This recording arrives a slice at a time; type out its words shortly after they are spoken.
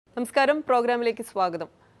നമസ്കാരം പ്രോഗ്രാമിലേക്ക് സ്വാഗതം.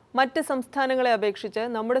 മറ്റ് സംസ്ഥാനങ്ങളെ അപേക്ഷിച്ച്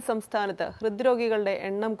നമ്മുടെ സംസ്ഥാനത്ത് ഹൃദ്രോഗികളുടെ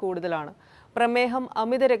എണ്ണം കൂടുതലാണ്. പ്രമേഹം,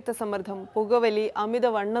 അമിത രക്തസമ്മർദ്ദം, പുകവലി,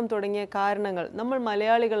 അമിതവണ്ണം തുടങ്ങിയ കാരണങ്ങൾ നമ്മൾ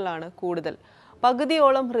മലയാളികളിലാണ് കൂടുതൽ.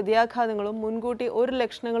 പകുതിയോളം ഹൃദയാഘാതങ്ങളും മുൻകൂട്ടി ഒരു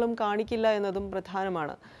ലക്ഷണങ്ങളും കാണിക്കില്ല എന്നതും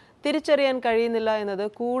പ്രധാനമാണ്. തിരിച്ചറിയാൻ കഴിയുന്നില്ല എന്നത്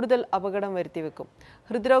കൂടുതൽ അപകടം വരുത്തിവെക്കും.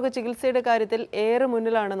 ഹൃദ്രോഗ ചികിത്സയുടെ കാര്യത്തിൽ ഏറെ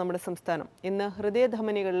മുന്നിലാണ് നമ്മുടെ സംസ്ഥാനം. ഇന്ന്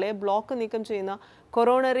ഹൃദയധമനികളിലെ ബ്ലോക്ക് നീക്കം ചെയ്യുന്ന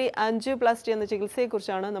കൊറോണറി ആൻജിയോപ്ലാസ്റ്റി എന്ന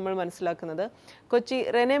ചികിത്സയെക്കുറിച്ചാണ് നമ്മൾ മനസ്സിലാക്കുന്നത്. കൊച്ചി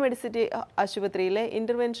റെനൈ മെഡിസിറ്റി ആശുപത്രിയിലെ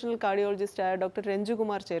ഇന്റർവെൻഷണൽ കാർഡിയോളജിസ്റ്റായ ഡോക്ടർ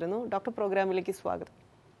രഞ്ജുകുമാർ ചേരുന്നു. ഡോക്ടർ, പ്രോഗ്രാമിലേക്ക് സ്വാഗതം.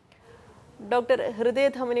 ഡോക്ടർ,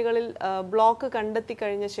 ഹൃദയധമനികളിൽ ബ്ലോക്ക് കണ്ടെത്തി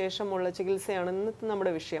കഴിഞ്ഞ ശേഷമുള്ള ചികിത്സയാണ് ഇന്നത്തെ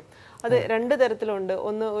നമ്മുടെ വിഷയം. അത് രണ്ട് തരത്തിലുണ്ട്.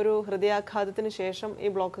 ഒന്ന്, ഒരു ഹൃദയാഘാതത്തിന് ശേഷം ഈ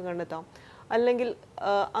ബ്ലോക്ക് കണ്ടെത്താം, അല്ലെങ്കിൽ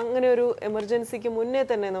അങ്ങനെ ഒരു എമർജൻസിക്ക് മുന്നേ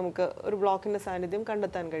തന്നെ നമുക്ക് ഒരു ബ്ലോക്കിന്റെ സാന്നിധ്യം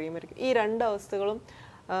കണ്ടെത്താൻ കഴിയുമായിരിക്കും. ഈ രണ്ട് അവസ്ഥകളും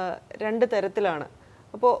രണ്ട് തരത്തിലാണ്.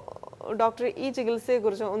 അപ്പോൾ ഡോക്ടർ, ഈ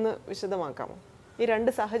ചികിത്സയെക്കുറിച്ച് ഒന്ന് വിശദമാക്കാമോ? ഈ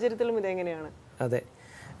രണ്ട് സാഹചര്യത്തിലും ഇതെങ്ങനെയാണ്? അതെ,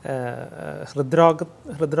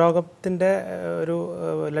 ഹൃദ്രോഗത്തിൻ്റെ ഒരു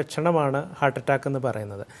ലക്ഷണമാണ് ഹാർട്ട് അറ്റാക്ക് എന്ന്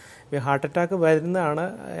പറയുന്നത്. ഈ ഹാർട്ട് അറ്റാക്ക് വരുന്നതാണ്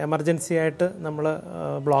എമർജൻസി ആയിട്ട് നമ്മൾ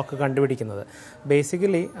ബ്ലോക്ക് കണ്ടുപിടിക്കുന്നത്.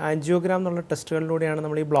 ബേസിക്കലി ആൻജിയോഗ്രാം എന്നുള്ള ടെസ്റ്റുകളിലൂടെയാണ്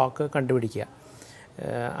നമ്മൾ ഈ ബ്ലോക്ക് കണ്ടുപിടിക്കുക.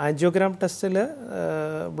 ആൻജിയോഗ്രാം ടെസ്റ്റിൽ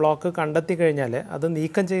ബ്ലോക്ക് കണ്ടെത്തി കഴിഞ്ഞാൽ അത്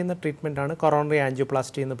നീക്കം ചെയ്യുന്ന ട്രീറ്റ്മെൻറ്റാണ് കൊറോണറി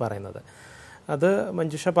ആൻജിയോപ്ലാസ്റ്റി എന്ന് പറയുന്നത്. അത്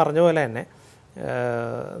മഞ്ജുഷ പറഞ്ഞ പോലെ തന്നെ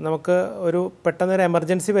നമുക്ക് ഒരു പെട്ടെന്നൊരു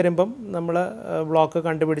എമർജൻസി വരുമ്പം നമ്മൾ ബ്ലോക്ക്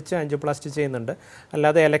കണ്ടുപിടിച്ച് ആൻജിയോപ്ലാസ്റ്റി ചെയ്യുന്നുണ്ട്.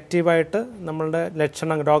 അല്ലാതെ എലക്റ്റീവായിട്ട് നമ്മളുടെ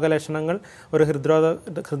രോഗലക്ഷണങ്ങൾ ഒരു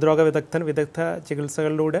ഹൃദ്രോഗ വിദഗ്ധ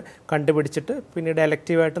ചികിത്സകളിലൂടെ കണ്ടുപിടിച്ചിട്ട് പിന്നീട്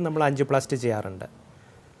എലക്റ്റീവായിട്ട് നമ്മൾ ആൻജിയോപ്ലാസ്റ്റി ചെയ്യാറുണ്ട്.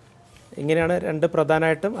 ഇങ്ങനെയാണ് രണ്ട്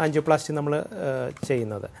പ്രധാനമായിട്ടും ആൻജിയോപ്ലാസ്റ്റി നമ്മൾ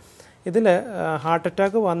ചെയ്യുന്നത്. ഇതിൽ ഹാർട്ട്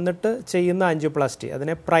അറ്റാക്ക് വന്നിട്ട് ചെയ്യുന്ന ആൻജിയോപ്ലാസ്റ്റി,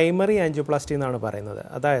 അതിനെ പ്രൈമറി ആൻജിയോപ്ലാസ്റ്റി എന്നാണ് പറയുന്നത്.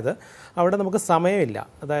 അതായത് അവിടെ നമുക്ക് സമയമില്ല.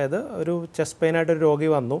 അതായത് ഒരു ചെസ്റ്റ് പെയിനായിട്ടൊരു രോഗി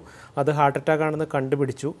വന്നു, അത് ഹാർട്ട് അറ്റാക്ക് ആണെന്ന്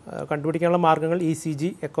കണ്ടുപിടിക്കാനുള്ള മാർഗ്ഗങ്ങൾ ECG,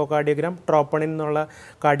 എക്കോ കാർഡിയോഗ്രാം, ട്രോപ്പണിൻ എന്നുള്ള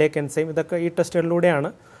കാർഡിയക് എൻസൈം, ഇതൊക്കെ ഈ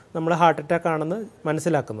ടെസ്റ്റുകളിലൂടെയാണ് നമ്മൾ ഹാർട്ട് അറ്റാക്ക് ആണെന്ന്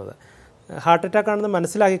മനസ്സിലാക്കുന്നത്. ഹാർട്ട് അറ്റാക്ക് ആണെന്ന്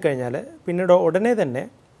മനസ്സിലാക്കി കഴിഞ്ഞാൽ പിന്നീട് ഉടനെ തന്നെ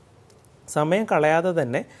സമയം കളയാതെ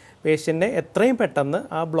തന്നെ പേഷ്യൻറ്റിനെ എത്രയും പെട്ടെന്ന്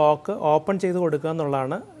ആ ബ്ലോക്ക് ഓപ്പൺ ചെയ്ത് കൊടുക്കുക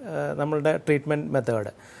എന്നുള്ളതാണ് നമ്മളുടെ ട്രീറ്റ്മെൻറ്റ്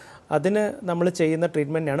മെത്തേഡ്. അതിന് നമ്മൾ ചെയ്യുന്ന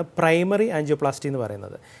ട്രീറ്റ്മെൻറ്റാണ് പ്രൈമറി ആൻജിയോപ്ലാസ്റ്റി എന്ന്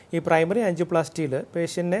പറയുന്നത്. ഈ പ്രൈമറി ആൻജിയോപ്ലാസ്റ്റിയിൽ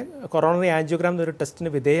പേഷ്യൻറ്റിനെ കൊറോണറി ആൻജിയോഗ്രാം എന്നൊരു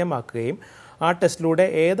ടെസ്റ്റിന് വിധേയമാക്കുകയും ആ ടെസ്റ്റിലൂടെ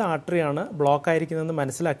ഏത് ആർട്ടറിയാണ് ബ്ലോക്ക് ആയിരിക്കുന്നതെന്ന്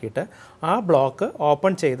മനസ്സിലാക്കിയിട്ട് ആ ബ്ലോക്ക്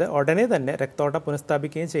ഓപ്പൺ ചെയ്ത് ഉടനെ തന്നെ രക്തോട്ടം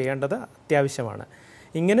പുനഃസ്ഥാപിക്കുകയും ചെയ്യേണ്ടത് അത്യാവശ്യമാണ്.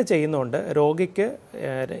 ഇങ്ങനെ ചെയ്യുന്നതുകൊണ്ട് രോഗിക്ക്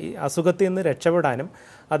അസുഖത്തിൽ നിന്ന് രക്ഷപ്പെടാനും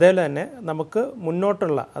അതേപോലെ തന്നെ നമുക്ക്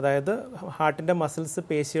മുന്നോട്ടുള്ള, അതായത് ഹാർട്ടിൻ്റെ മസിൽസ്,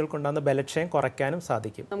 പേശികൾക്കുണ്ടാകുന്ന ബലക്ഷയം കുറയ്ക്കാനും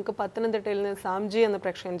സാധിക്കും. നമുക്ക് പത്തനംതിട്ടയിൽ നിന്ന് സാംജി എന്ന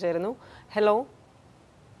പ്രേക്ഷകൻ ചേരുന്നു. ഹലോ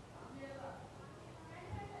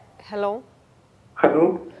ഹലോ ഹലോ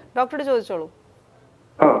ഡോക്ടറോട് ചോദിച്ചോളൂ.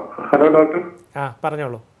 Hello doctor.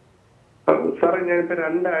 പറഞ്ഞോളൂ സാറേ, ഞാനിപ്പോ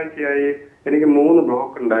 2 ആഴ്ചയായി എനിക്ക് 3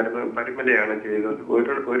 ബ്ലോക്ക് ഉണ്ടായിരുന്നു. പരിമലയാണ് ചെയ്തത്.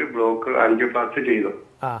 ഒരു ബ്ലോക്ക് ആൻജിയോപ്ലാസ്റ്റി ചെയ്തു.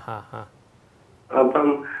 അപ്പം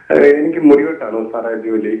എനിക്ക് മുടിവെട്ടാണ് സാറേ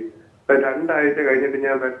ജോലി. 2 ആഴ്ച കഴിഞ്ഞിട്ട്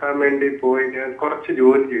ഞാൻ വെട്ടാൻ വേണ്ടി പോയി. ഞാൻ കുറച്ച്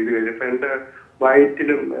ജോലി ചെയ്ത് കഴിഞ്ഞപ്പോ എന്റെ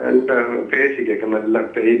വയറ്റിലും എന്റെ പേശിക്കൊക്കെ നല്ല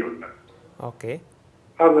പെയിൻ ഉണ്ട്.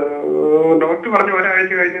 അത് ഡോക്ടർ പറഞ്ഞു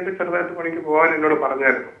ഒരാഴ്ച കഴിഞ്ഞിട്ട് ചെറുതായിട്ട് പണിക്ക് പോകാൻ എന്നോട്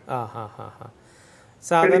പറഞ്ഞായിരുന്നു.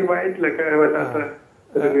 വയറ്റിലൊക്കെ വല്ലാത്ത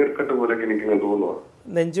നീർക്കെട്ട് പോലൊക്കെ എനിക്ക് തോന്നുന്നു.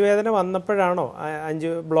 നെഞ്ചുവേദന വന്നപ്പോഴാണോ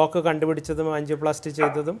ബ്ലോക്ക് കണ്ടുപിടിച്ചതും ആൻജിയോപ്ലാസ്റ്റി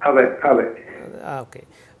ചെയ്തതും? അതെ അതെ. ഓക്കെ.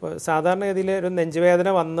 സാധാരണഗതിയിൽ ഒരു നെഞ്ചുവേദന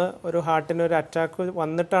വന്ന് ഒരു ഹാർട്ടിന് ഒരു അറ്റാക്ക്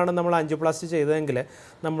വന്നിട്ടാണ് നമ്മൾ ആൻജിയോപ്ലാസ്റ്റി ചെയ്തതെങ്കിൽ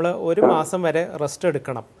നമ്മൾ 1 മാസം വരെ റെസ്റ്റ്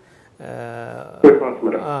എടുക്കണം.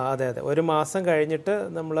 അതെ, ഒരു മാസം കഴിഞ്ഞിട്ട്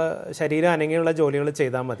നമ്മൾ ശരീരം അനങ്ങിയുള്ള ജോലികൾ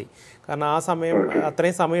ചെയ്താൽ മതി. കാരണം ആ സമയം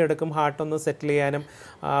അത്രയും സമയം എടുക്കും ഹാർട്ടൊന്ന് സെറ്റിൽ ചെയ്യാനും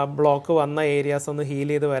ബ്ലോക്ക് വന്ന ഏരിയാസ് ഒന്ന്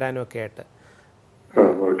ഹീൽ ചെയ്ത് വരാനും ഒക്കെ ആയിട്ട്.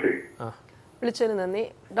 വിളിച്ചതിന് നന്ദി.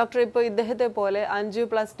 ഡോക്ടർ, ഇപ്പോൾ ഇദ്ദേഹത്തെ പോലെ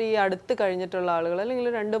ആൻജിയോപ്ലാസ്റ്റി അടുത്ത് കഴിഞ്ഞിട്ടുള്ള ആളുകൾ, അല്ലെങ്കിൽ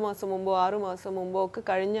 2 മാസം മുമ്പോ 6 മാസം മുമ്പോ ഒക്കെ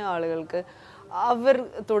കഴിഞ്ഞ ആളുകൾക്ക് അവർ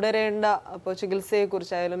തുടരേണ്ട ഇപ്പോൾ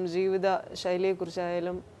ചികിത്സയെക്കുറിച്ചായാലും ജീവിത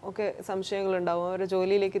ശൈലിയെക്കുറിച്ചായാലും ഒക്കെ സംശയങ്ങളുണ്ടാവും. അവരുടെ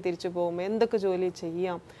ജോലിയിലേക്ക് തിരിച്ചു പോകുമ്പോൾ എന്തൊക്കെ ജോലി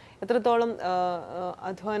ചെയ്യാം, എത്രത്തോളം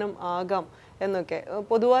അധ്വാനം ആകാം എന്നൊക്കെ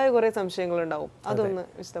പൊതുവായ കുറേ സംശയങ്ങളുണ്ടാവും. അതൊന്ന്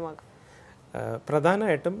വിശദമാക്കാം.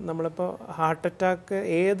 പ്രധാനമായിട്ടും നമ്മളിപ്പോൾ ഹാർട്ട് അറ്റാക്ക്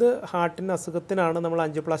ഏത് ഹാർട്ടിൻ്റെ അസുഖത്തിനാണ് നമ്മൾ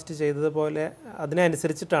ആൻജിയോപ്ലാസ്റ്റി ചെയ്തതുപോലെ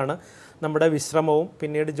അതിനനുസരിച്ചിട്ടാണ് നമ്മുടെ വിശ്രമവും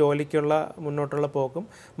പിന്നീട് ജോലിക്കുള്ള മുന്നോട്ടുള്ള പോക്കും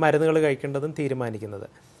മരുന്നുകൾ കഴിക്കേണ്ടതും തീരുമാനിക്കുന്നത്.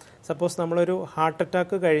 സപ്പോസ് നമ്മളൊരു ഹാർട്ട്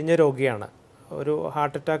അറ്റാക്ക് കഴിഞ്ഞ രോഗിയാണ്, ഒരു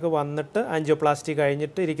ഹാർട്ട് അറ്റാക്ക് വന്നിട്ട് ആൻജിയോപ്ലാസ്റ്റി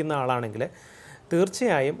കഴിഞ്ഞിട്ട് ഇരിക്കുന്ന ആളാണെങ്കിൽ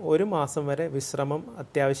തീർച്ചയായും 1 മാസം വരെ വിശ്രമം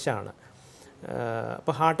അത്യാവശ്യമാണ്.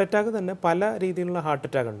 അപ്പോൾ ഹാർട്ട് അറ്റാക്ക് തന്നെ പല രീതിയിലുള്ള ഹാർട്ട്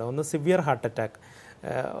അറ്റാക്ക് ഉണ്ട്. ഒന്ന് സിവിയർ ഹാർട്ട് അറ്റാക്ക്,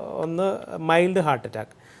 ഒന്ന് മൈൽഡ് ഹാർട്ട്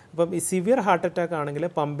അറ്റാക്ക്. അപ്പം ഈ സിവിയർ ഹാർട്ട് അറ്റാക്ക് ആണെങ്കിൽ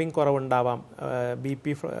പമ്പിങ് കുറവുണ്ടാവാം, BP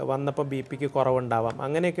വന്നപ്പോൾ BP കുറവുണ്ടാവാം.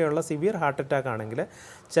 അങ്ങനെയൊക്കെയുള്ള സിവിയർ ഹാർട്ട് അറ്റാക്ക് ആണെങ്കിൽ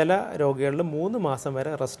ചില രോഗികളിൽ 3 മാസം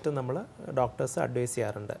വരെ റെസ്റ്റ് നമ്മൾ ഡോക്ടേഴ്സ് അഡ്വൈസ്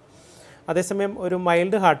ചെയ്യാറുണ്ട്. അതേസമയം ഒരു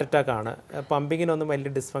മൈൽഡ് ഹാർട്ട് അറ്റാക്ക് ആണ്, പമ്പിങ്ങിനൊന്നും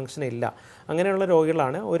വലിയ ഡിസ്ഫങ്ഷൻ ഇല്ല, അങ്ങനെയുള്ള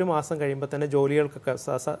രോഗികളാണ് 1 മാസം കഴിയുമ്പോൾ തന്നെ ജോലികൾക്കൊക്കെ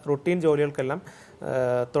റുട്ടീൻ ജോലികൾക്കെല്ലാം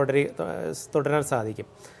തുടരാൻ സാധിക്കും.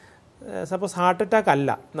 സപ്പോസ് ഹാർട്ട് അറ്റാക്ക്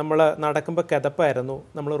അല്ല, നമ്മൾ നടക്കുമ്പോൾ കിതപ്പായിരുന്നു,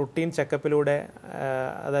 നമ്മൾ റുട്ടീൻ ചെക്കപ്പിലൂടെ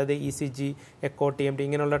അതായത് ECG, എക്കോ, TMT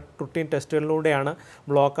ഇങ്ങനെയുള്ള റുട്ടീൻ ടെസ്റ്റുകളിലൂടെയാണ്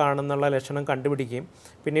ബ്ലോക്ക് ആണെന്നുള്ള ലക്ഷണം കണ്ടുപിടിക്കുകയും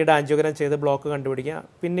പിന്നീട് ആൻജിയോഗ്രാം ചെയ്ത് ബ്ലോക്ക് കണ്ടുപിടിക്കുക,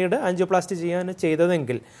 പിന്നീട് ആൻജിയോപ്ലാസ്റ്റി ചെയ്യാൻ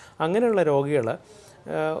ചെയ്തതെങ്കിൽ അങ്ങനെയുള്ള രോഗികൾ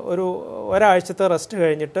ഒരാഴ്ചത്തെ റെസ്റ്റ്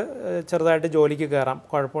കഴിഞ്ഞിട്ട് ചെറുതായിട്ട് ജോലിക്ക് കയറാം,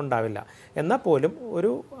 കുഴപ്പമുണ്ടാവില്ല. എന്നാൽ പോലും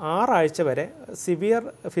ഒരു 6 ആഴ്ച വരെ സിവിയർ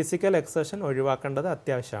ഫിസിക്കൽ എക്സർഷൻ ഒഴിവാക്കേണ്ടത്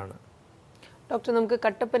അത്യാവശ്യമാണ്. ഡോക്ടർ, നമുക്ക്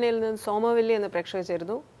കട്ടപ്പനയിൽ നിന്ന് സോമവല്ലി എന്ന പ്രേക്ഷക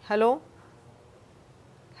ചേരുന്നു. ഹലോ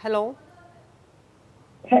ഹലോ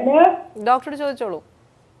ഹലോ, ഡോക്ടറോട് ചോദിച്ചോളൂ.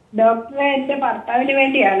 ഡോക്ടറെ, എന്റെ ഭർത്താവിന്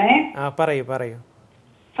വേണ്ടിയാണ്. പറയൂ.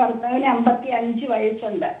 ഭർത്താവിന് 55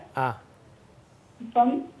 വയസ്സുണ്ട്. ഇപ്പം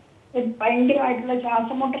ഭയങ്കരമായിട്ടുള്ള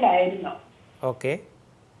ശ്വാസമുട്ടലായിരുന്നു. ഓക്കെ.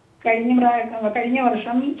 കഴിഞ്ഞ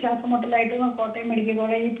വർഷം ശ്വാസമുട്ടലായിട്ട് കോട്ടയം മെഡിക്കൽ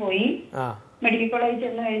കോളേജിൽ പോയി. മെഡിക്കൽ കോളേജിൽ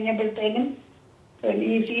ചെന്ന് കഴിഞ്ഞപ്പോഴത്തേനും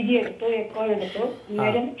ECG എടുത്തു, എക്കോ എടുത്തു.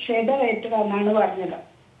 അന്നേരം ക്ഷതമേറ്റതാണെന്നാണ് പറഞ്ഞത്.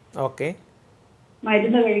 ഓക്കെ.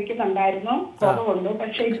 മരുന്ന് കഴിക്കുന്നുണ്ടായിരുന്നു, കുറവുണ്ട്.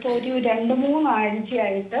 പക്ഷെ ഇപ്പൊ ഒരു 2-3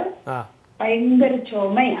 ആഴ്ചയായിട്ട് ഭയങ്കര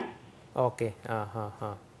ചുമയാ.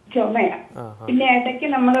 പിന്നെ ഇടയ്ക്ക്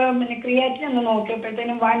നമ്മള് ക്രിയാറ്റിൻ ഒന്ന്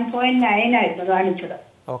നോക്കിയപ്പോഴത്തേനും 1.9 ആയിരുന്നു കാണിച്ചത്.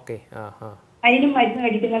 അതിനും മരുന്ന്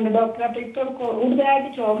കഴിക്കുന്നുണ്ട് ഡോക്ടർ. അപ്പൊ ഇപ്പൊ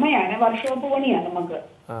കൂടുതലായിട്ട് ചുമയാണ്, വർക്ക്ഷോപ്പ് പണിയാണ് നമുക്ക്.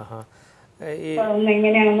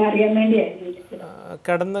 എങ്ങനെയാണെന്ന് അറിയാൻ വേണ്ടിയായിരുന്നു.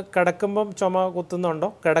 കിടക്കുമ്പം ചുമ കുത്തുന്നുണ്ടോ?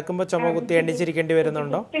 കിടക്കുമ്പോ ചുമ കുത്തി എണ്ണിച്ചിരിക്കേണ്ടി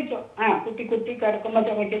വരുന്നുണ്ടോ? കുത്തി കിടക്കുമ്പോ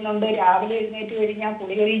ചുമക്കുന്നുണ്ട്. രാവിലെ എഴുന്നേറ്റ് കഴിഞ്ഞാൽ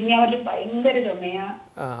കുളി കഴിഞ്ഞാലും ഭയങ്കര ചുമയാ.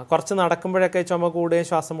 കുറച്ച് നടക്കുമ്പോഴൊക്കെ ചുമ കൂടുകയും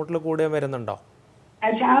ശ്വാസം മുട്ടൽ കൂടുകയും വരുന്നുണ്ടോ?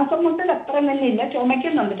 ശ്വാസം മുട്ടൽ അത്ര തന്നെ ഇല്ല,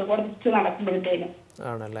 ചുമക്കുന്നുണ്ട് കുറച്ച് നടക്കുമ്പോഴത്തേനും.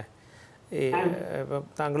 ആണല്ലേ. ഈ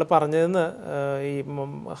താങ്കൾ പറഞ്ഞതെന്ന് ഈ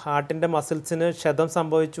ഹാർട്ടിൻ്റെ മസിൽസിന് ക്ഷതം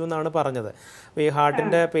സംഭവിച്ചു എന്നാണ് പറഞ്ഞത്. ഈ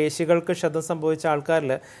ഹാർട്ടിൻ്റെ പേശികൾക്ക് ക്ഷതം സംഭവിച്ച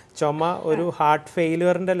ആൾക്കാരിൽ ചുമ ഒരു ഹാർട്ട്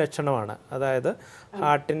ഫെയിലിയറിൻ്റെ ലക്ഷണമാണ്. അതായത്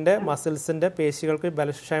ഹാർട്ടിൻ്റെ മസിൽസിൻ്റെ പേശികൾക്ക്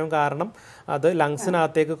ബലക്ഷയം കാരണം അത്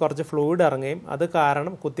ലങ്സിനകത്തേക്ക് കുറച്ച് ഫ്ലൂയിഡ് ഇറങ്ങുകയും അത്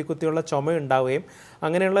കാരണം കുത്തിയുള്ള ചുമ ഉണ്ടാവുകയും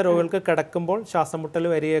അങ്ങനെയുള്ള രോഗികൾക്ക് കിടക്കുമ്പോൾ ശ്വാസം മുട്ടൽ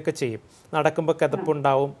വരികയൊക്കെ ചെയ്യും. നടക്കുമ്പോൾ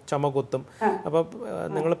കിതപ്പുണ്ടാവും, ചുമ കുത്തും. അപ്പോൾ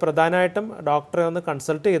നിങ്ങൾ പ്രധാനമായിട്ടും ഡോക്ടറെ ഒന്ന്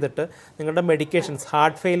കൺസൾട്ട് ചെയ്തിട്ട് നിങ്ങളുടെ മെഡിക്കേഷൻസ്,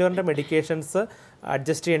 ഹാർട്ട് ഫെയിലിയറിൻ്റെ മെഡിക്കേഷൻസ്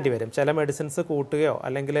അഡ്ജസ്റ്റ് ചെയ്യേണ്ടി വരും. ചില മെഡിസിൻസ് കൂട്ടുകയോ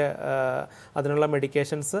അല്ലെങ്കിൽ അതിനുള്ള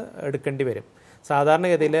മെഡിക്കേഷൻസ് എടുക്കേണ്ടി വരും.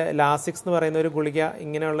 സാധാരണഗതിയിൽ ലാസിക്സ് എന്ന് പറയുന്ന ഒരു ഗുളിക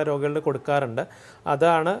ഇങ്ങനെയുള്ള രോഗികളിൽ കൊടുക്കാറുണ്ട്.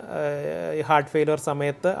 അതാണ് ഹാർട്ട് ഫെയിലിയർ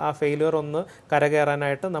സമയത്ത് ആ ഫെയിലിയർ ഒന്ന്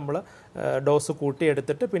കരകയറാനായിട്ട് നമ്മൾ ഡോസ്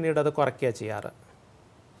കൂട്ടിയെടുത്തിട്ട് പിന്നീട് അത് കുറയ്ക്കുക ചെയ്യാറ്.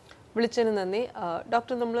 വിളിച്ചതിന് നന്ദി.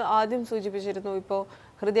 ഡോക്ടർ, നമ്മൾ ആദ്യം സൂചിപ്പിച്ചിരുന്നു ഇപ്പോൾ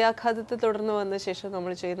ഹൃദയാഘാതത്തെ തുടർന്ന് വന്ന ശേഷം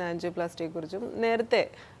നമ്മൾ ചെയ്യുന്ന ആൻജിയോപ്ലാസ്റ്റിയെ കുറിച്ചും. നേരത്തെ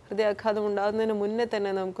ഹൃദയാഘാതം ഉണ്ടാകുന്നതിന് മുന്നേ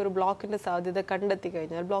തന്നെ നമുക്കൊരു ബ്ലോക്കിൻ്റെ സാധ്യത കണ്ടെത്തി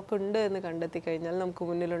കഴിഞ്ഞാൽ, ബ്ലോക്ക് ഉണ്ട് എന്ന് കണ്ടെത്തി കഴിഞ്ഞാൽ നമുക്ക്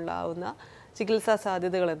മുന്നിലുണ്ടാവുന്ന ചികിത്സാ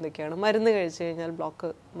സാധ്യതകൾ എന്തൊക്കെയാണ്? മരുന്ന് കഴിച്ചു കഴിഞ്ഞാൽ ബ്ലോക്ക്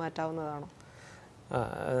മാറ്റാവുന്നതാണോ?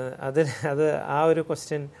 അത് ആ ഒരു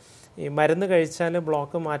ക്വസ്റ്റ്യൻ, ഈ മരുന്ന് കഴിച്ചാൽ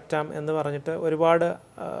ബ്ലോക്ക് മാറ്റാം എന്ന് പറഞ്ഞിട്ട് ഒരുപാട്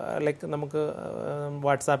ലൈക്ക് നമുക്ക്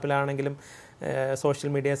വാട്സാപ്പിലാണെങ്കിലും സോഷ്യൽ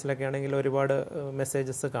മീഡിയാസിലൊക്കെ ആണെങ്കിലും ഒരുപാട്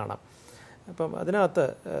മെസ്സേജസ് കാണാം. അപ്പം അതിനകത്ത്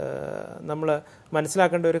നമ്മൾ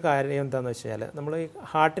മനസ്സിലാക്കേണ്ട ഒരു കാര്യം എന്താണെന്ന് വെച്ച് കഴിഞ്ഞാൽ, നമ്മൾ ഈ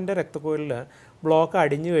ഹാർട്ടിൻ്റെ രക്തക്കുഴലിൽ ബ്ലോക്ക്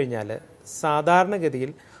അടിഞ്ഞു കഴിഞ്ഞാൽ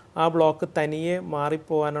സാധാരണഗതിയിൽ ആ ബ്ലോക്ക് തനിയെ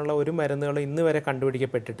മാറിപ്പോകാനുള്ള ഒരു മരുന്നുകൾ ഇന്ന് വരെ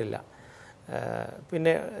കണ്ടുപിടിക്കപ്പെട്ടിട്ടില്ല.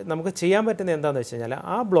 പിന്നെ നമുക്ക് ചെയ്യാൻ പറ്റുന്നത് എന്താണെന്ന് വെച്ച് കഴിഞ്ഞാൽ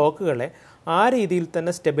ആ ബ്ലോക്കുകളെ ആ രീതിയിൽ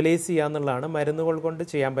തന്നെ സ്റ്റെബിലൈസ് ചെയ്യുക എന്നുള്ളതാണ് മരുന്നുകൾ കൊണ്ട്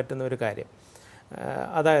ചെയ്യാൻ പറ്റുന്ന ഒരു കാര്യം.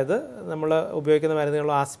 അതായത് നമ്മൾ ഉപയോഗിക്കുന്ന മരുന്നുകൾ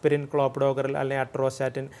ആസ്പിരിൻ, ക്ലോപ്പിഡോഗ്രൽ അല്ലെങ്കിൽ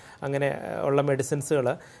അട്രോസ്റ്റാറ്റിൻ അങ്ങനെ ഉള്ള മെഡിസിൻസുകൾ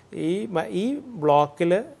ഈ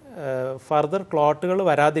ബ്ലോക്കിൽ ഫർദർ ക്ലോട്ടുകൾ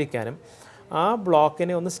വരാതിരിക്കാനും ആ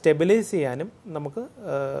ബ്ലോക്കിനെ ഒന്ന് സ്റ്റെബിലൈസ് ചെയ്യാനും നമുക്ക്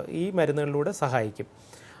ഈ മരുന്നുകളിലൂടെ സഹായിക്കും.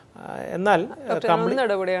 എന്നാൽ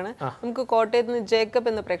ഇടപെടുകയാണ്. നമുക്ക് കോട്ടയത്ത് നിന്ന് ജേക്കബ്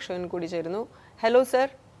എന്ന പ്രേക്ഷകൻ കൂടി ചേരുന്നു. Hello sir.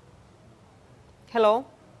 ഹലോ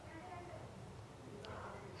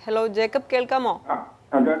ജേക്കബ്, കേൾക്കാമോ?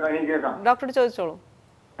 ഡോക്ടറോട് ചോദിച്ചോളൂ.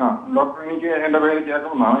 ഡോക്ടർ, എനിക്ക് എന്റെ പേര്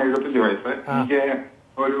ജേക്കബ് എന്നാണ്, 75 വയസ്സ്. എനിക്ക്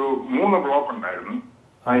ഒരു 3 ബ്ലോക്ക് ഉണ്ടായിരുന്നു.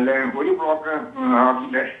 അതിലെ ഒരു ബ്ലോക്ക്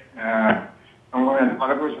അതിന്റെ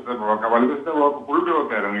വലതുവശത്തെ ബ്ലോക്ക് ഫുൾ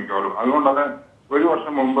ബ്ലോക്ക് ആയിരുന്നു മിക്കവാറും. അതുകൊണ്ടത് 1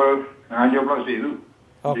 വർഷം മുമ്പ് ആൻജിയോപ്ലാസ്റ്റി ചെയ്തു.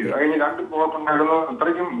 കഴിഞ്ഞ് 2 ബ്ലോക്ക് ഉണ്ടായിരുന്നു.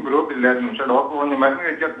 അത്രയ്ക്കും ഗ്രോത്ത് ഇല്ലായിരുന്നു. പക്ഷെ ഡോക്ടർ പറഞ്ഞു മരുന്ന്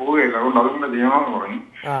കഴിക്കാൻ പോവുകയില്ല, അതുകൊണ്ട് അതുകൊണ്ട് ചെയ്യണമെന്ന് പറഞ്ഞു.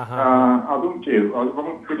 അതും ചെയ്തു. അതിപ്പം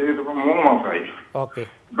ചെയ്തിട്ടിപ്പം 3 മാസമായി.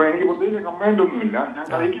 ഇപ്പൊ എനിക്ക് പ്രത്യേകിച്ച് കംപ്ലൈന്റ് ഒന്നുമില്ല. ഞാൻ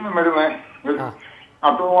കഴിക്കുന്ന മരുന്ന്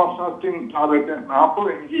അറ്റോവാസ്റ്റാറ്റിൻ ടാബ്ലറ്റ് 40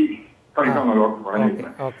 mg കഴിക്കാമെന്ന് ഡോക്ടർ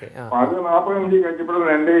പറഞ്ഞിരുന്നത്. അപ്പൊ അത് 40 mg കഴിച്ചപ്പോഴും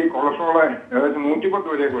എന്റെ ഈ കൊളസ്ട്രോള് ഏകദേശം 110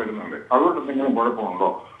 വരെയൊക്കെ വരുന്നുണ്ട്. അതുകൊണ്ട് എന്തെങ്കിലും കുഴപ്പമുണ്ടോ?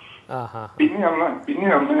 പിന്നെ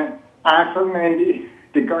ഒന്ന് ആക്സറിന്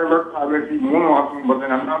ടിക്കാഗ്ലോട്ട് ടാബ്ലറ്റ് 3 മാസം മുമ്പത്തെ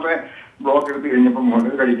 2ാമത്തെ ബ്ലോക്ക് എടുത്ത് കഴിഞ്ഞപ്പോൾ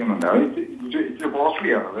മുതൽ കഴിക്കുന്നുണ്ട്. അത് ഇച്ചിരി കോസ്റ്റ്ലി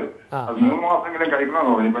ആണത്. അത് 3 മാസമെങ്കിലും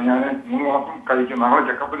കഴിക്കണമെന്ന് പറഞ്ഞു. ഇപ്പൊ ഞാൻ 3 മാസം കഴിക്കും. നാളെ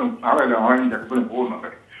ചെക്കപ്പിന് പോകുന്നുണ്ട്.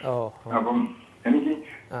 അപ്പം എനിക്ക്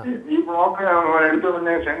ഈ ബ്ലോക്ക് എടുത്തു പറഞ്ഞ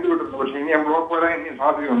സെന്റ് കിട്ടുന്നു. പക്ഷെ ഇനി ആ ബ്ലോക്ക് വരാൻ ഇനി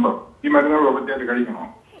സാധ്യതയുണ്ടോ? ഈ മരുന്നുകൾ പറ്റിയായിട്ട് കഴിക്കണോ?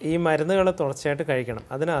 ഈ മരുന്നുകൾ തുടർച്ചയായിട്ട് കഴിക്കണം.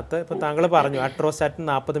 അതിനകത്ത് ഇപ്പോൾ താങ്കൾ പറഞ്ഞു അട്രോസ്റ്റാറ്റിൻ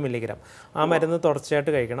 40 mg, ആ മരുന്ന്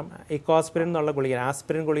തുടർച്ചയായിട്ട് കഴിക്കണം. ഇക്കോസ്പിരിൻ എന്നുള്ള ഗുളിക,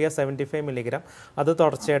 ആസ്പിരിൻ ഗുളിക 75 mg, അത്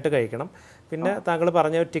തുടർച്ചയായിട്ട് കഴിക്കണം. പിന്നെ താങ്കൾ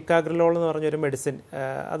പറഞ്ഞ ടിക്കാഗ്രിലോൾ എന്ന് പറഞ്ഞൊരു മെഡിസിൻ,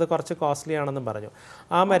 അത് കുറച്ച് കോസ്റ്റ്ലി ആണെന്നും പറഞ്ഞു.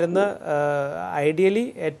 ആ മരുന്ന് ഐഡിയലി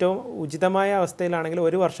ഏറ്റവും ഉചിതമായ അവസ്ഥയിലാണെങ്കിൽ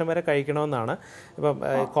 1 വർഷം വരെ കഴിക്കണമെന്നാണ്. ഇപ്പം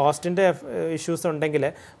കോസ്റ്റിൻ്റെ ഇഷ്യൂസ് ഉണ്ടെങ്കിൽ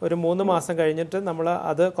ഒരു 3 മാസം കഴിഞ്ഞിട്ട് നമ്മൾ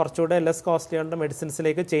അത് കുറച്ചുകൂടെ ലെസ് കോസ്റ്റ്ലി ആയിട്ടുള്ള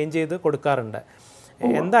മെഡിസിൻസിലേക്ക് ചേഞ്ച് ചെയ്ത് കൊടുക്കാറുണ്ട്.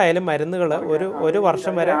 എന്തായാലും മരുന്നുകൾ ഒരു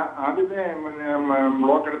വർഷം വരെ. ആദ്യത്തെ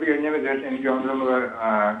ബ്ലോക്ക് എടുത്ത് കഴിഞ്ഞതിന് ശേഷം എനിക്ക് വന്നിരുന്നത്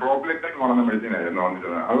ക്ലോപ്ലെറ്റൻ പറഞ്ഞ മെഡിസിൻ ആയിരുന്നു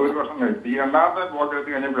വന്നിരുന്നത്. അത് 1 വർഷം കഴിച്ചു. ഈ 2ാമത്തെ ബ്ലോക്ക് എടുത്ത്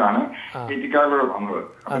കഴിഞ്ഞപ്പോഴാണ് ടിക്കാഗ്ലോൾ വന്നത്.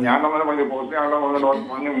 അപ്പൊ ഞാൻ തന്നെ പറഞ്ഞു പോസ്റ്റ് ആണല്ലോ ഡോക്ടർ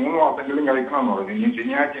പറഞ്ഞു 3 മാസമെങ്കിലും കഴിക്കണമെന്ന് പറഞ്ഞു. ഇനി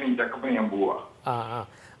ശനിയാഴ്ച എനിക്ക് ചെക്കപ്പിന് ഞാൻ പോവാ.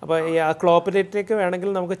 അപ്പോൾ ഈ ക്ലോപ്ലെറ്റിലേക്ക് വേണമെങ്കിൽ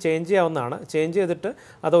നമുക്ക് ചേഞ്ച് ചെയ്യാവുന്നതാണ്. ചേഞ്ച് ചെയ്തിട്ട്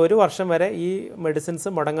അത് 1 വർഷം വരെ ഈ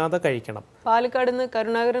മെഡിസിൻസ് മുടങ്ങാതെ കഴിക്കണം. പാലക്കാട് നിന്ന്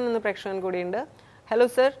കരുണാകരൻ എന്ന പ്രേക്ഷകൻ കൂടിയുണ്ട്. Hello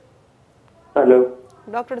sir. ഹലോ,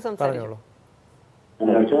 ഡോക്ടറോട് സംസാരിച്ചോളൂ.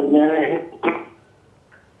 സർ, ഞാൻ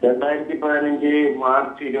 2015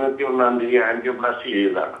 മാർച്ച് 21 ആൻജിയോപ്ലാസ്റ്റി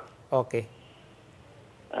ചെയ്തതാണ്. ഓക്കെ.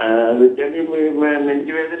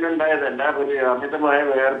 നെഞ്ചുവേദന ഉണ്ടായതല്ല, ഒരു അമിതമായ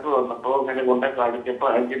വേർപ്പ് വന്നപ്പോ അങ്ങനെ കൊണ്ടേ കാണിച്ചപ്പോ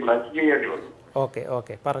ആൻജിയോപ്ലാസ്റ്റി ചെയ്യേണ്ടി വന്നു. ഓക്കെ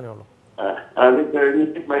ഓക്കെ, പറഞ്ഞോളൂ. അത്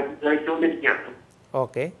കഴിഞ്ഞിട്ട് മരുന്ന് കഴിച്ചുകൊണ്ടിരിക്കുകയാണ്.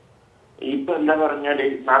 ഓക്കെ. ഇപ്പൊ എന്താ പറഞ്ഞാല്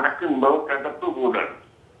നടക്കുമ്പോ കിടപ്പ് കൂടാണ്.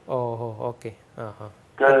 ഓഹോ, ഓക്കെ.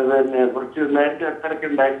 കുറച്ച് നേരത്തെ എത്രയൊക്കെ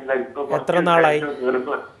ഉണ്ടായിട്ടില്ല. ഇപ്പൊ എത്ര നാളായി?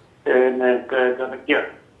 കിടക്കുകയാണ്.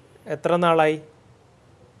 എത്ര നാളായി?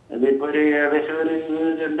 ഇതിപ്പോ ഒരു ഏകദേശം ഒരു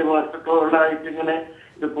 2 മാസത്തോളായിട്ട് ഇങ്ങനെ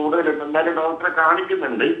ഇത് കൂടുതലുണ്ട്. എന്നാലും ഡോക്ടറെ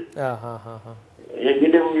കാണിക്കുന്നുണ്ട്.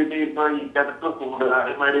 എങ്കിലും ഇത് ഇപ്പൊ ഈ കിടപ്പ് കൂടുക,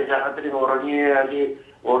 അതേമാതിരി രാത്രി ഉറങ്ങിയാൽ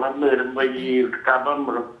ഉണർന്നു വരുമ്പോ ഈ കഫം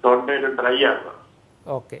തൊണ്ടയിൽ ഡ്രൈ ആകുക.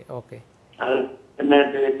 Okay okay.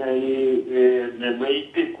 എന്നിട്ട് ഈ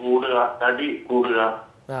വെയിറ്റ് കൂടുക, തടി കൂടുക,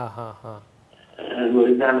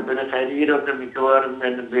 ഇതാണ്. പിന്നെ ശരീരമൊക്കെ മിക്കവാറും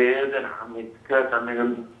വേദന മിക്ക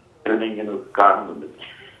സമയങ്ങളിൽ ഇങ്ങനെ കാണുന്നുണ്ട്.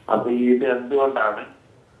 അപ്പൊ ഇത് എന്തുകൊണ്ടാണ്?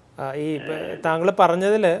 ഈ താങ്കൾ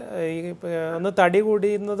പറഞ്ഞതിൽ ഈ ഒന്ന് തടി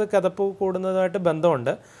കൂടിയുന്നത് കിതപ്പ് കൂടുന്നതായിട്ട്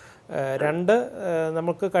ബന്ധമുണ്ട്. 2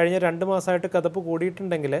 നമുക്ക് കഴിഞ്ഞ 2 മാസമായിട്ട് കിതപ്പ്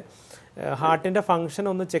കൂടിയിട്ടുണ്ടെങ്കിൽ ഹാർട്ടിൻ്റെ ഫംഗ്ഷൻ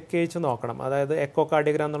ഒന്ന് ചെക്ക് ചെയ്ത് നോക്കണം. അതായത് എക്കോ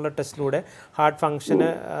കാർഡിയോഗ്രാം എന്നുള്ള ടെസ്റ്റിലൂടെ ഹാർട്ട് ഫംഗ്ഷന്,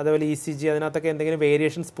 അതേപോലെ ECG, അതിനകത്തൊക്കെ എന്തെങ്കിലും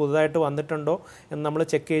വേരിയേഷൻസ് പുതുതായിട്ട് വന്നിട്ടുണ്ടോ എന്ന് നമ്മൾ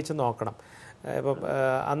ചെക്ക് ചെയ്ത് നോക്കണം. ഇപ്പം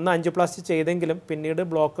അന്ന് ആൻജിയോപ്ലാസ്റ്റി ചെയ്തെങ്കിലും പിന്നീട്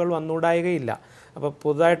ബ്ലോക്കുകൾ വന്നുകൂടായികയില്ല. അപ്പോൾ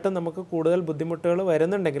പുതുതായിട്ട് നമുക്ക് കൂടുതൽ ബുദ്ധിമുട്ടുകൾ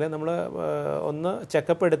വരുന്നുണ്ടെങ്കിൽ നമ്മൾ ഒന്ന്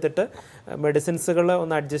ചെക്കപ്പ് എടുത്തിട്ട് മെഡിസിൻസുകൾ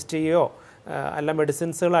ഒന്ന് അഡ്ജസ്റ്റ് ചെയ്യുകയോ, അല്ല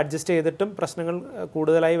മെഡിസിൻസുകൾ അഡ്ജസ്റ്റ് ചെയ്തിട്ടും പ്രശ്നങ്ങൾ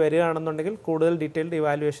കൂടുതലായി വരികയാണെന്നുണ്ടെങ്കിൽ കൂടുതൽ ഡീറ്റെയിൽഡ്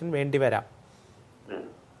ഇവാലുവേഷൻ വേണ്ടി വരാം.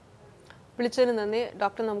 വിളിച്ചതിന് നന്ദി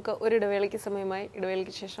ഡോക്ടർ. നമുക്ക് ഒരു ഇടവേളയ്ക്ക് സമയമായി.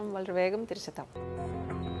 ഇടവേളയ്ക്ക് ശേഷം വളരെ വേഗം തിരിച്ചെത്താം.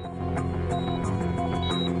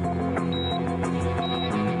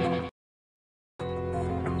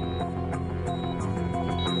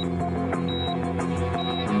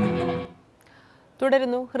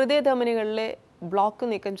 തുടരുന്നു. ഹൃദയധമനികളിലെ ബ്ലോക്ക്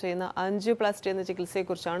നീക്കം ചെയ്യുന്ന ആൻജിയോപ്ലാസ്റ്റി എന്ന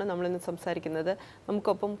ചികിത്സയെക്കുറിച്ചാണ് നമ്മളിന്ന് സംസാരിക്കുന്നത്.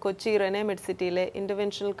 നമുക്കൊപ്പം കൊച്ചി റെനൈ മെഡിസിറ്റിയിലെ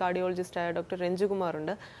ഇൻ്റർവെൻഷണൽ കാർഡിയോളജിസ്റ്റായ ഡോക്ടർ രഞ്ജുകുമാർ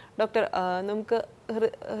ഉണ്ട്. ഡോക്ടർ, നമുക്ക്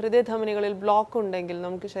ഹൃദയധമനികളിൽ ബ്ലോക്ക് ഉണ്ടെങ്കിൽ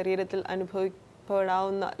നമുക്ക് ശരീരത്തിൽ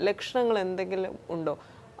അനുഭവപ്പെടാവുന്ന ലക്ഷണങ്ങൾ എന്തെങ്കിലും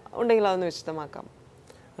ഉണ്ടെങ്കിൽ അതൊന്ന് വിശദമാക്കാം.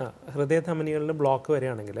 ഹൃദയധമനികളിൽ ബ്ലോക്ക്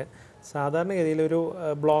വരികയാണെങ്കിൽ സാധാരണഗതിയിൽ ഒരു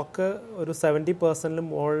ബ്ലോക്ക് ഒരു 70%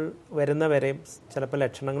 മുകളിൽ വരുന്നവരെയും ചിലപ്പോൾ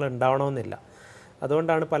ലക്ഷണങ്ങൾ ഉണ്ടാവണമെന്നില്ല.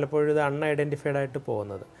 അതുകൊണ്ടാണ് പലപ്പോഴും ഇത് അൺഐഡൻറ്റിഫൈഡ് ആയിട്ട്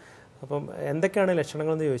പോകുന്നത്. അപ്പം എന്തൊക്കെയാണ്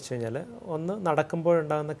ലക്ഷണങ്ങളെന്ന് ചോദിച്ചു കഴിഞ്ഞാൽ, ഒന്ന്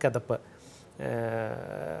നടക്കുമ്പോഴുണ്ടാകുന്ന കിതപ്പ്,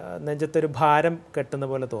 നെഞ്ചത്തൊരു ഭാരം കെട്ടുന്ന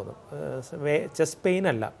പോലെ തോന്നും. ചെസ്റ്റ് പെയിൻ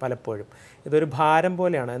അല്ല, പലപ്പോഴും ഇതൊരു ഭാരം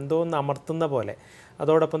പോലെയാണ്, എന്തോ ഒന്ന് അമർത്തുന്ന പോലെ.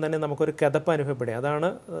 അതോടൊപ്പം തന്നെ നമുക്കൊരു കിതപ്പ് അനുഭവപ്പെടുക. അതാണ്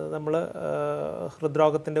നമ്മൾ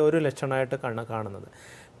ഹൃദ്രോഗത്തിൻ്റെ ഒരു ലക്ഷണമായിട്ട് കാണുന്നത്.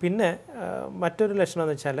 പിന്നെ മറ്റൊരു ലക്ഷണം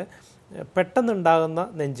എന്ന് വെച്ചാൽ പെട്ടെന്നുണ്ടാകുന്ന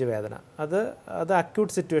നെഞ്ചുവേദന. അത്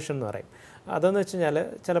അക്യൂട്ട് സിറ്റുവേഷൻ എന്ന് പറയും. അതെന്ന് വെച്ച് കഴിഞ്ഞാൽ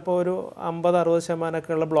ചിലപ്പോൾ ഒരു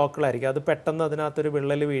 50-60% ഉള്ള ബ്ലോക്കുകളായിരിക്കും. അത് പെട്ടെന്ന് അതിനകത്തൊരു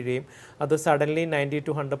വിള്ളൽ വീഴുകയും അത് സഡൻലി 90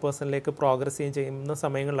 to 100% പ്രോഗ്രസ് ചെയ്യുന്ന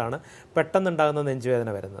സമയങ്ങളിലാണ് പെട്ടെന്നുണ്ടാകുന്ന നെഞ്ചുവേദന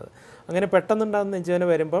വരുന്നത്. അങ്ങനെ പെട്ടെന്നുണ്ടാകുന്ന നെഞ്ചുവേദന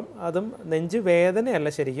വരുമ്പം അതും നെഞ്ച് വേദനയല്ല,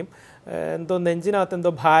 ശരിക്കും എന്തോ നെഞ്ചിനകത്ത്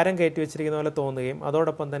എന്തോ ഭാരം കയറ്റി വെച്ചിരിക്കുന്ന പോലെ തോന്നുകയും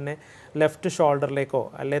അതോടൊപ്പം തന്നെ ലെഫ്റ്റ് ഷോൾഡറിലേക്കോ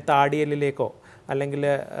അല്ലെങ്കിൽ താടിയെല്ലിലേക്കോ അല്ലെങ്കിൽ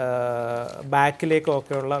ബാക്കിലേക്കോ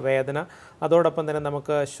ഒക്കെയുള്ള വേദന, അതോടൊപ്പം തന്നെ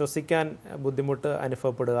നമുക്ക് ശ്വസിക്കാൻ ബുദ്ധിമുട്ട്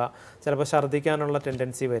അനുഭവപ്പെടുക, ചിലപ്പോൾ ഛർദ്ദിക്കാനുള്ള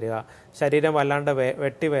ടെൻഡൻസി വരിക, ശരീരം വല്ലാണ്ട്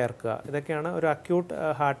വെട്ടി വയർക്കുക, ഇതൊക്കെയാണ് ഒരു അക്യൂട്ട്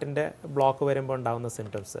ഹാർട്ടിൻ്റെ ബ്ലോക്ക് വരുമ്പോൾ ഉണ്ടാകുന്ന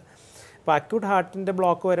സിംറ്റംസ്. ഇപ്പോൾ അക്യൂട്ട് ഹാർട്ടിൻ്റെ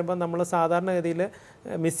ബ്ലോക്ക് വരുമ്പോൾ നമ്മൾ സാധാരണഗതിയിൽ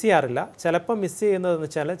മിസ് ചെയ്യാറില്ല. ചിലപ്പോൾ മിസ് ചെയ്യുന്നതെന്ന്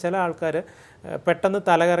വെച്ചാൽ ചില ആൾക്കാർ പെട്ടെന്ന്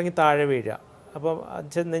തലകറങ്ങി താഴെ വീഴുക. അപ്പം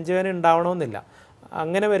നെഞ്ചുവേദന ഉണ്ടാവണമെന്നില്ല.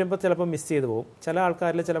 അങ്ങനെ വരുമ്പോൾ ചിലപ്പോൾ മിസ് ചെയ്ത് പോകും. ചില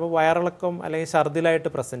ആൾക്കാരിൽ ചിലപ്പോൾ വയറിളക്കം അല്ലെങ്കിൽ ഛർദിലായിട്ട്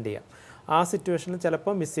പ്രസൻറ്റ് ചെയ്യാം. ആ സിറ്റുവേഷനിൽ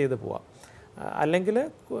ചിലപ്പോൾ മിസ് ചെയ്ത് പോവാം. അല്ലെങ്കിൽ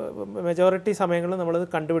മെജോറിറ്റി സമയങ്ങളിൽ നമ്മളത്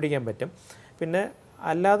കണ്ടുപിടിക്കാൻ പറ്റും. പിന്നെ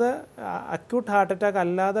അല്ലാതെ അക്യൂട്ട് ഹാർട്ട് അറ്റാക്ക്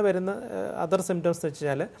അല്ലാതെ വരുന്ന അതർ സിംറ്റംസ് എന്ന്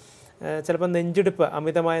വെച്ചാൽ ചിലപ്പോൾ നെഞ്ചിടിപ്പ്,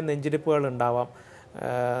 അമിതമായ നെഞ്ചിടിപ്പുകൾ ഉണ്ടാവാം.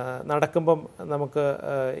 നടക്കുമ്പം നമുക്ക്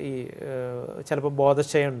ഈ ചിലപ്പോൾ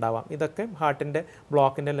ബോധക്ഷയം ഉണ്ടാവാം. ഇതൊക്കെ ഹാർട്ടിൻ്റെ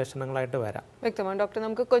ബ്ലോക്കിൻ്റെ ലക്ഷണങ്ങളായിട്ട് വരാം. വ്യക്തമാണ് ഡോക്ടർ.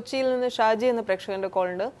 നമുക്ക് കൊച്ചിയിൽ നിന്ന് ഷാജി എന്ന പ്രേക്ഷകന്റെ കോൾ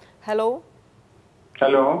ഉണ്ട്. ഹലോ.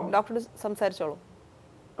 ഹലോ ഡോക്ടർ സംസാരിച്ചോളൂ.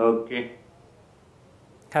 ഓക്കെ.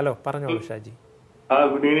 ഹലോ, പറഞ്ഞോളൂ Shaji.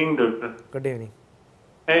 Good evening doctor. Good evening.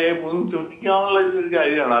 ഒന്ന് ചോദിക്കാനുള്ള ഒരു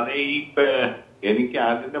കാര്യമാണ്. അത് ഈ എനിക്ക്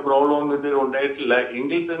അതിന്റെ പ്രോബ്ലം ഒന്നും ഇതുവരെ ഉണ്ടായിട്ടില്ല.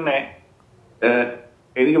 എങ്കിൽ തന്നെ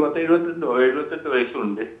എനിക്ക് 78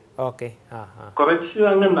 വയസ്സുണ്ട്. ഓക്കെ. കുറച്ച്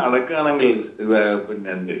അങ്ങ് നടക്കുകയാണെങ്കിൽ,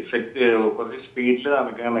 പിന്നെ കുറച്ച് സ്പീഡിൽ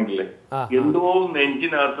നടക്കുകയാണെങ്കിൽ എന്തോ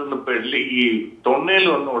നെഞ്ചിനകത്തുനിന്ന് പെള്ളി ഈ തൊണ്ണയിൽ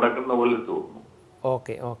വന്ന് ഉടക്കുന്ന പോലെ തോന്നുന്നു.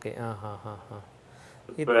 Okay okay.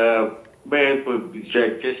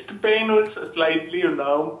 Chest pain slightly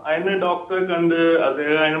ഉണ്ടാവും. അതിന് ഡോക്ടറെ കണ്ട് അത്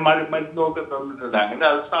അതിന് മരുന്നൊക്കെ തന്നിട്ടുണ്ട്. അങ്ങനെ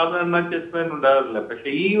അത് സാധാരണ ചെസ്റ്റ് പെയിൻ ഉണ്ടാവില്ല. പക്ഷെ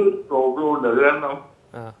ഈ ഒരു പ്രോബ്ലം ഉണ്ട്. അത് കാരണം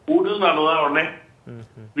കൂടുതൽ നടന്നാ ഉടനെ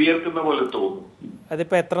വിയർക്കുന്ന പോലെ തോന്നും.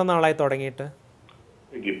 അതിപ്പോ എത്ര നാളായി തുടങ്ങിയിട്ട്?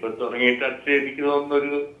 ഇപ്പൊ തുടങ്ങിയിട്ട് എനിക്ക്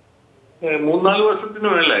തോന്നുന്നൊരു 3-4 വർഷത്തിന്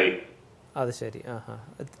മേലായി. അത് ശരി.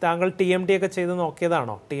 താങ്കൾ TMT ഒക്കെ ചെയ്ത്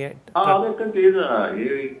നോക്കിയതാണോ? അതൊക്കെ ചെയ്ത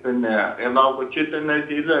പിന്നെ കൊച്ചി തന്നെ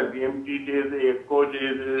ചെയ്ത TMT ചെയ്ത് എക്കോ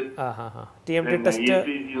ചെയ്ത് TMT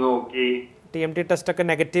നോക്കി. TMT ടെസ്റ്റ് ഒക്കെ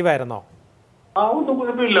നെഗറ്റീവ് ആയിരുന്നോ? ഒന്നും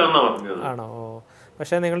കുഴപ്പമില്ല എന്നാ പറഞ്ഞത്. ആണോ?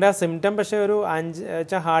 പക്ഷേ നിങ്ങളുടെ ആ സിംറ്റം പക്ഷേ ഒരു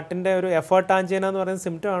ഹാർട്ടിൻ്റെ ഒരു എഫേർട്ട് ആഞ്ചിന എന്ന് പറയുന്ന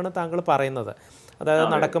സിംറ്റം ആണ് താങ്കൾ പറയുന്നത്. അതായത്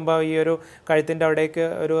നടക്കുമ്പോൾ ഈ ഒരു കഴുത്തിൻ്റെ അവിടേക്ക്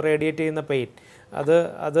ഒരു റേഡിയേറ്റ് ചെയ്യുന്ന പെയിൻ, അത്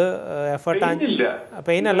എഫേർട്ട്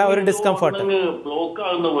പെയിൻ അല്ല, ഒരു ഡിസ്കംഫർട്ട്.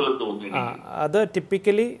 അത്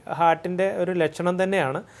ടിപ്പിക്കലി ഹാർട്ടിൻ്റെ ഒരു ലക്ഷണം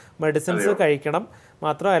തന്നെയാണ്. മെഡിസിൻസ് കഴിക്കണം.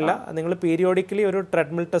 മാത്രമല്ല, നിങ്ങൾ പീരിയോഡിക്കലി ഒരു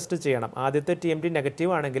ട്രെഡ്മിൽ ടെസ്റ്റ് ചെയ്യണം. ആദ്യത്തെ TMT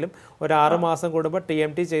നെഗറ്റീവ് ആണെങ്കിലും ഒരു 6 മാസം കൂടുമ്പോൾ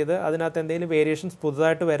TMT ചെയ്ത് അതിനകത്ത് എന്തെങ്കിലും വേരിയേഷൻസ്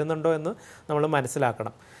പുതുതായിട്ട് വരുന്നുണ്ടോ എന്ന് നമ്മൾ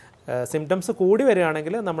മനസ്സിലാക്കണം. സിംറ്റംസ് കൂടി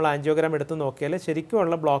വരികയാണെങ്കിൽ നമ്മൾ ആൻജിയോഗ്രാം എടുത്ത് നോക്കിയാൽ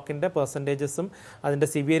ശരിക്കുമുള്ള ബ്ലോക്കിൻ്റെ പെർസെൻറ്റേജസും അതിൻ്റെ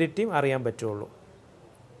സിവിയറിറ്റിയും അറിയാൻ പറ്റുള്ളൂ.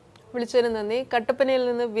 വിളിച്ചതിന് നന്ദി. കട്ടപ്പനയിൽ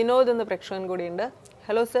നിന്ന് വിനോദ് എന്ന പ്രേക്ഷകൻ കൂടിയുണ്ട്.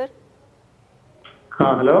 Hello sir.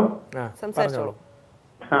 ഹലോ, സംസാരിച്ചോളൂ.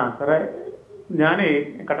 സാറേ, ഞാനേ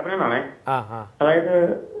കട്ടപ്പനയിലാണേ. അതായത്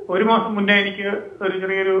 1 മാസം മുന്നേ എനിക്ക് ഒരു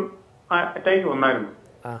ചെറിയൊരു അറ്റാക്ക് വന്നായിരുന്നു.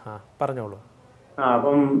 പറഞ്ഞോളൂ.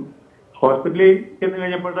 അപ്പം ഹോസ്പിറ്റലിൽ ചെന്ന്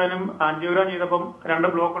കഴിഞ്ഞപ്പോഴത്തേനും ആൻജിയോഗ്രാം ചെയ്തപ്പം 2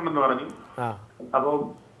 ബ്ലോക്ക് ഉണ്ടെന്ന് പറഞ്ഞു. അപ്പം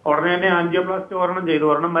ഉടനെ തന്നെ ആൻജിയോപ്ലാസ്റ്റി ഒരെണ്ണം ചെയ്തു.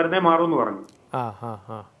 ഒരെണ്ണം മരുന്നേ മാറുമെന്ന് പറഞ്ഞു.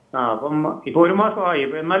 അപ്പം ഇപ്പൊ 1 മാസമായി.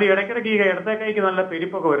 ഇപ്പൊ എന്നാലും ഇടയ്ക്കിടയ്ക്ക് ഈ ഇടത്തെ കൈക്ക് നല്ല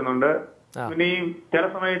പെരുപ്പൊക്കെ വരുന്നുണ്ട്. പിന്നെ ഈ ചില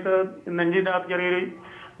സമയത്ത് നെഞ്ചിന്റെ അകത്ത് ചെറിയൊരു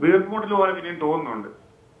വീർപ്പുമുട്ടൽ പോലെ പിന്നെയും തോന്നുന്നുണ്ട്.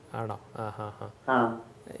 ആണോ?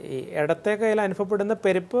 ഈ ഇടത്തെ കയ്യിൽ അനുഭവപ്പെടുന്ന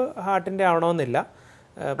പെരുപ്പ് ഹാർട്ടിന്റെ ആവണമെന്നില്ല.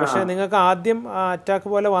 പക്ഷെ നിങ്ങൾക്ക് ആദ്യം അറ്റാക്ക്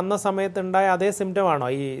പോലെ വന്ന സമയത്ത് ഉണ്ടായ അതേ സിംറ്റം ആണോ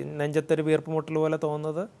ഈ നെഞ്ചത്തൊരു വീർപ്പുമുട്ടൽ പോലെ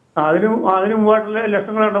തോന്നുന്നത്? അതിന് മുമ്പായിട്ടുള്ള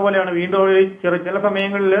ലക്ഷണങ്ങൾ ഉണ്ട പോലെയാണ്. വീണ്ടും ചില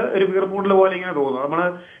സമയങ്ങളിൽ ഒരു വീർപ്പുമുട്ടൽ പോലെ ഇങ്ങനെ തോന്നുന്നു. നമ്മള്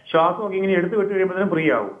ശ്വാസമൊക്കെ ഇങ്ങനെ എടുത്തു വിട്ട് കഴിയുമ്പോഴത്തേനും ഫ്രീ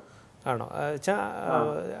ആവും. ആണോ?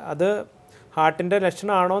 അത് ഹാർട്ടിന്റെ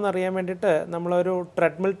ലക്ഷണമാണോ എന്ന് അറിയാൻ വേണ്ടിയിട്ട് നമ്മളൊരു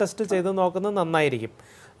ട്രെഡ്മിൽ ടെസ്റ്റ് ചെയ്ത് നോക്കുന്നത് നന്നായിരിക്കും.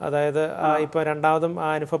 അതായത് ഇപ്പോൾ രണ്ടാമതും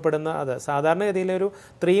അനുഭവപ്പെടുന്ന അത് സാധാരണഗതിയിൽ ഒരു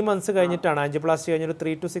 3 months കഴിഞ്ഞിട്ടാണ്, ആൻജിയോപ്ലാസ്റ്റി കഴിഞ്ഞൊരു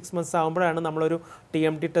 3 to 6 months ആകുമ്പോഴാണ് നമ്മളൊരു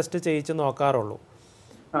TMT ടെസ്റ്റ് ചെയ്യിച്ച് നോക്കാറുള്ളൂ.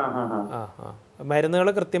 മരുന്നുകൾ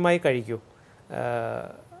കൃത്യമായി കഴിക്കൂ.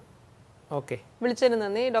 ഓക്കെ, വിളിച്ചതിന്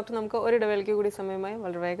നന്ദി ഡോക്ടർ. നമുക്ക് ഒരു ഇടവേളയ്ക്ക് കൂടി സമയമായി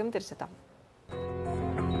വളരെ വേഗം തിരിച്ചെത്താം.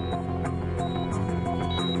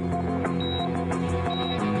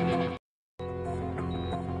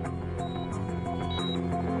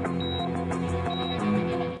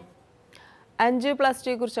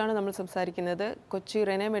 ആൻജിയോപ്ലാസ്റ്റിയെക്കുറിച്ചാണ് നമ്മൾ സംസാരിക്കുന്നത്. Kochi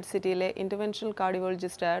Renai മെഡിസിറ്റിയിലെ interventional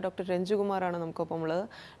കാർഡിയോളജിസ്റ്റായ doctor രഞ്ജുകുമാറാണ് നമുക്കൊപ്പമുള്ളത്.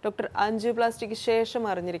 Doctor, ആൻജിയോപ്ലാസ്റ്റിക്ക് ശേഷം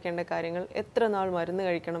അറിഞ്ഞിരിക്കേണ്ട കാര്യങ്ങൾ, എത്ര നാൾ മരുന്ന്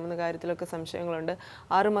കഴിക്കണം എന്ന കാര്യത്തിലൊക്കെ സംശയങ്ങളുണ്ട്.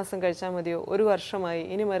 6 മാസം കഴിച്ചാൽ മതിയോ, 1 വർഷമായി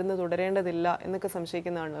ഇനി മരുന്ന് തുടരേണ്ടതില്ല എന്നൊക്കെ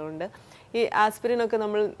സംശയിക്കുന്ന ആളുകളുണ്ട്. ഈ ആസ്പിരിനൊക്കെ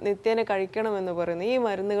നമ്മൾ നിത്യേന കഴിക്കണമെന്ന് പറയുന്നു. ഈ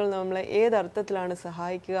മരുന്നുകൾ നമ്മളെ ഏതർത്ഥത്തിലാണ്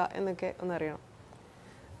സഹായിക്കുക എന്നൊക്കെ ഒന്നറിയണം.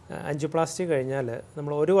 ആൻജിയോപ്ലാസ്റ്റി കഴിഞ്ഞാൽ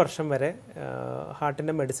നമ്മൾ 1 വർഷം വരെ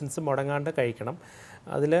ഹാർട്ടിൻ്റെ മെഡിസിൻസ് മുടങ്ങാണ്ട് കഴിക്കണം.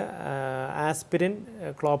 അതിൽ ആസ്പിരിൻ,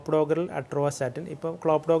 ക്ലോപ്ഡോഗ്രൽ, അട്രോവാസ്റ്റാറ്റിൻ, ഇപ്പം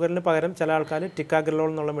ക്ലോപ്ഡോഗ്രലിന് പകരം ചില ആൾക്കാർ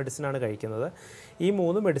ടിക്കാഗ്രലോൾ എന്നുള്ള മെഡിസിനാണ് കഴിക്കുന്നത്. ഈ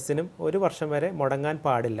 3 മെഡിസിനും 1 വർഷം വരെ മുടങ്ങാൻ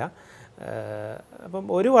പാടില്ല. അപ്പം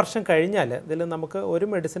 1 വർഷം കഴിഞ്ഞാൽ ഇതിൽ നമുക്ക് ഒരു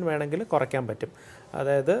മെഡിസിൻ വേണമെങ്കിൽ കുറയ്ക്കാൻ പറ്റും.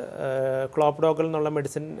 അതായത് ക്ലോപ്ഡോഗ്രൽ എന്നുള്ള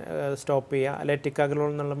മെഡിസിൻ സ്റ്റോപ്പ് ചെയ്യുക, അല്ലെങ്കിൽ ടിക്കാഗ്രലോൾ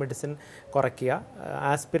എന്നുള്ള മെഡിസിൻ കുറയ്ക്കുക.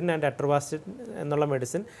 ആസ്പിരിൻ ആൻഡ് അട്രോവാസ്റ്റാറ്റിൻ എന്നുള്ള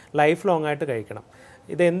മെഡിസിൻ ലൈഫ് ലോങ് ആയിട്ട് കഴിക്കണം.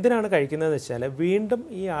 ഇതെന്തിനാണ് കഴിക്കുന്നതെന്ന് വെച്ചാൽ വീണ്ടും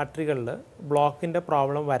ഈ ആർട്ടറികളിൽ ബ്ലോക്കിൻ്റെ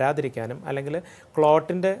പ്രോബ്ലം വരാതിരിക്കാനും അല്ലെങ്കിൽ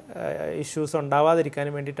ക്ലോട്ടിൻ്റെ ഇഷ്യൂസ്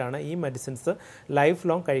ഉണ്ടാവാതിരിക്കാനും വേണ്ടിയിട്ടാണ് ഈ മെഡിസിൻസ് ലൈഫ്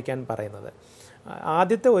ലോങ് കഴിക്കാൻ പറയുന്നത്.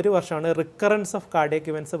 ആദ്യത്തെ 1 വർഷമാണ് റിക്കറൻസ് ഓഫ് കാർഡിയക്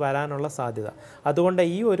ഇവൻറ്റ്സ് വരാനുള്ള സാധ്യത. അതുകൊണ്ട്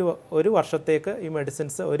ഈ ഒരു വർഷത്തേക്ക് ഈ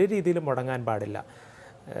മെഡിസിൻസ് ഒരു രീതിയിൽ മുടങ്ങാൻ പാടില്ല.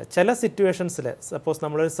 ചില സിറ്റുവേഷൻസിൽ സപ്പോസ്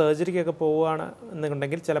നമ്മളൊരു സർജറിക്കൊക്കെ പോവുകയാണ്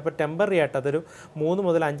എന്നുണ്ടെങ്കിൽ ചിലപ്പോൾ ടെമ്പററി ആയിട്ട് അതൊരു 3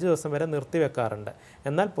 മുതൽ 5 ദിവസം വരെ നിർത്തിവെക്കാറുണ്ട്.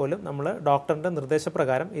 എന്നാൽ പോലും നമ്മൾ ഡോക്ടറിൻ്റെ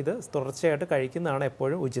നിർദ്ദേശപ്രകാരം ഇത് തുടർച്ചയായിട്ട് കഴിക്കുന്നതാണ്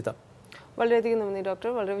എപ്പോഴും ഉചിതം. വളരെയധികം നന്ദി ഡോക്ടർ.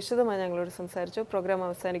 വളരെ വിശദമായി ഞങ്ങളോട് സംസാരിച്ചു. പ്രോഗ്രാം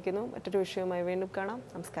അവസാനിക്കുന്നു. മറ്റൊരു വിഷയവുമായി വീണ്ടും കാണാം.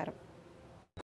 നമസ്കാരം.